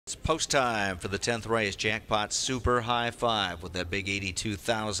It's post time for the 10th race. Jackpot Super High Five with that big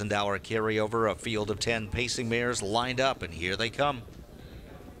 $82,000 carryover. A field of 10 pacing mares lined up, and here they come.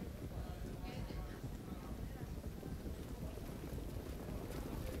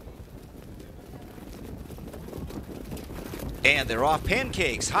 And they're off.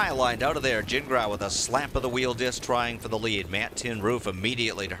 Pancakes high lined out of there. Jingrau with a slap of the wheel disc trying for the lead. Matt Tin Roof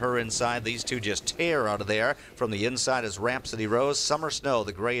immediately to her inside. These two just tear out of there. From the inside is Rhapsody Rose. Summer Snow,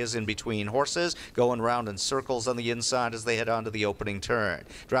 the gray is in between horses, going round in circles on the inside as they head on to the opening turn.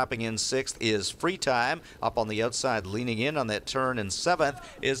 Dropping in sixth is Free Time. Up on the outside, leaning in on that turn in seventh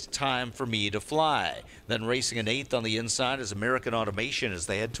is Time for Me to Fly. Then racing in eighth on the inside is American Automation as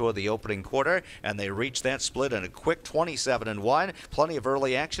they head toward the opening quarter, and they reach that split in a quick 27-1. Plenty of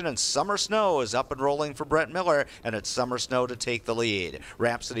early action, and Summer Snow is up and rolling for Brett Miller, and it's Summer Snow to take the lead.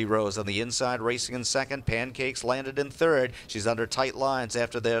 Rhapsody Rose on the inside, racing in second. Pancakes landed in third. She's under tight lines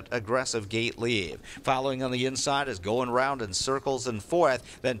after that aggressive gate leave. Following on the inside is Going Round in circles in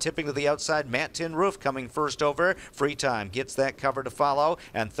fourth. Then tipping to the outside, Matt Tin Roof coming first over. Free Time gets that cover to follow,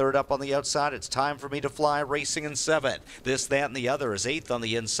 and third up on the outside, it's Time for Me to Fly, racing in seventh. This, that, and the other is eighth on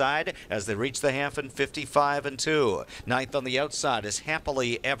the inside as they reach the half in 55-2. Ninth on the outside is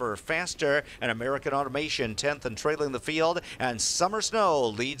Happily Ever Faster, and American Automation 10th and trailing the field, and Summer Snow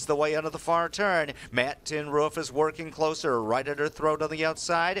leads the way under the far turn. Matt Tin Roof is working closer right at her throat on the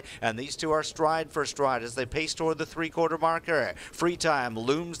outside, and these two are stride for stride as they pace toward the three-quarter marker. Free Time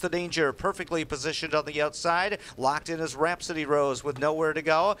looms the danger, perfectly positioned on the outside. Locked in is Rhapsody Rose with nowhere to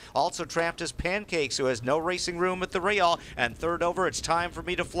go. Also trapped is Pancakes, who has no racing room at the rail, and third over, it's Time for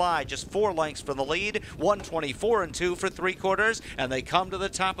Me to Fly, just 4 lengths from the lead. 124-2 for three-quarters, and they come to the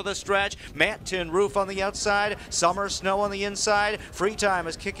top of the stretch. Matt Tin Roof on the outside, Summer Snow on the inside. Free Time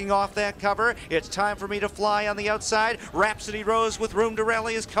is kicking off that cover. It's Time for Me to Fly on the outside. Rhapsody Rose with room to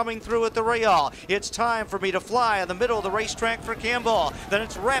rally is coming through at the rail. It's Time for Me to Fly in the middle of the racetrack for Campbell. Then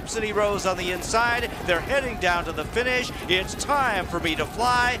it's Rhapsody Rose on the inside. They're heading down to the finish. It's Time for Me to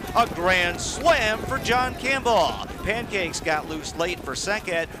Fly, a grand slam for John Campbell. Pancakes got loose late for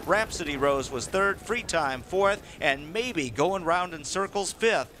second. Rhapsody Rose was third. Free Time fourth, and maybe Going Round in circles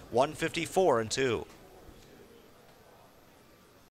fifth. 154-2.